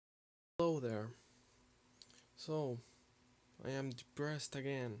there. So, I am depressed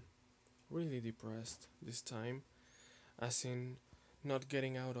again. Really depressed this time. As in, not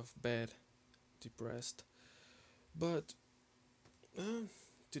getting out of bed. Depressed. But, uh,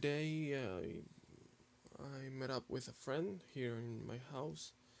 today I met up with a friend here in my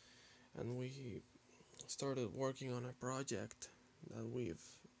house. And we started working on a project that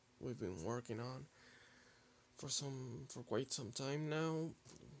we've been working on for quite some time now.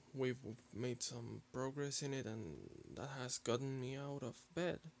 We've made some progress in it, and that has gotten me out of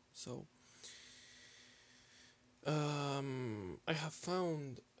bed. So, I have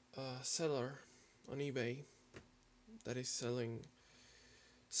found a seller on eBay that is selling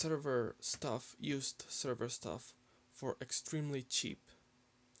used server stuff, for extremely cheap.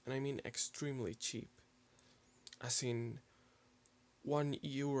 And I mean extremely cheap. As in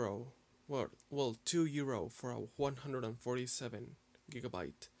 €1, well, €2 for a 147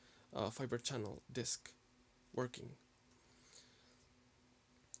 gigabyte fiber channel disk working.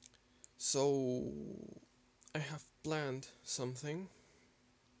 So I have planned something.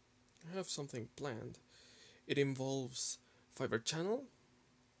 I have something planned. It involves fiber channel.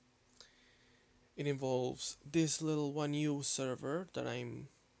 It involves this little 1U server that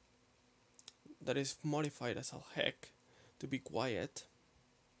is modified as a heck to be quiet,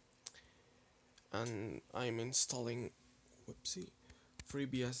 and I'm installing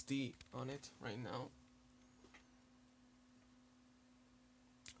FreeBSD on it right now.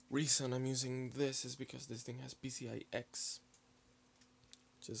 Reason I'm using this is because this thing has PCI-X,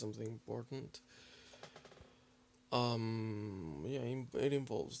 which is something important. Yeah, it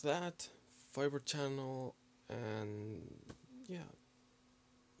involves that fiber channel, and yeah,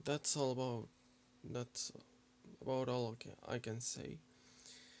 that's all about. That's about all I can say.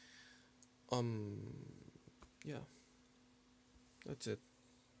 Um, yeah, that's it.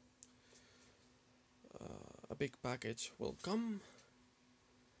 A big package will come,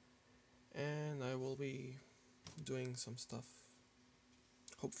 and I will be doing some stuff.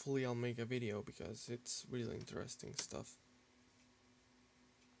 Hopefully I'll make a video because it's really interesting stuff.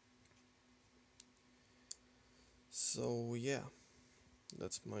 So yeah,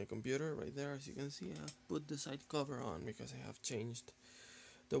 that's my computer right there. As you can see, I have put the side cover on because I have changed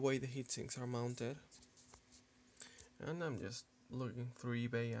the way the heatsinks are mounted. And I'm just looking through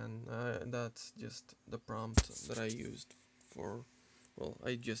eBay, and that's just the prompt that I used for, well,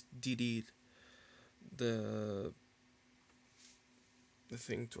 I just DD'd the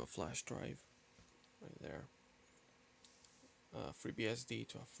thing to a flash drive right there. FreeBSD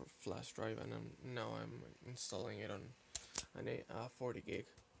to a flash drive, and now I'm installing it on an 40 gig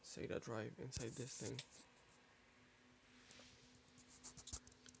SATA drive inside this thing.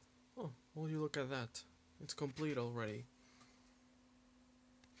 Oh, will you look at that? It's complete already.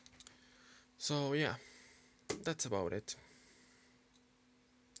 So yeah, that's about it.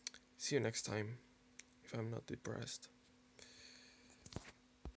 See you next time, if I'm not depressed.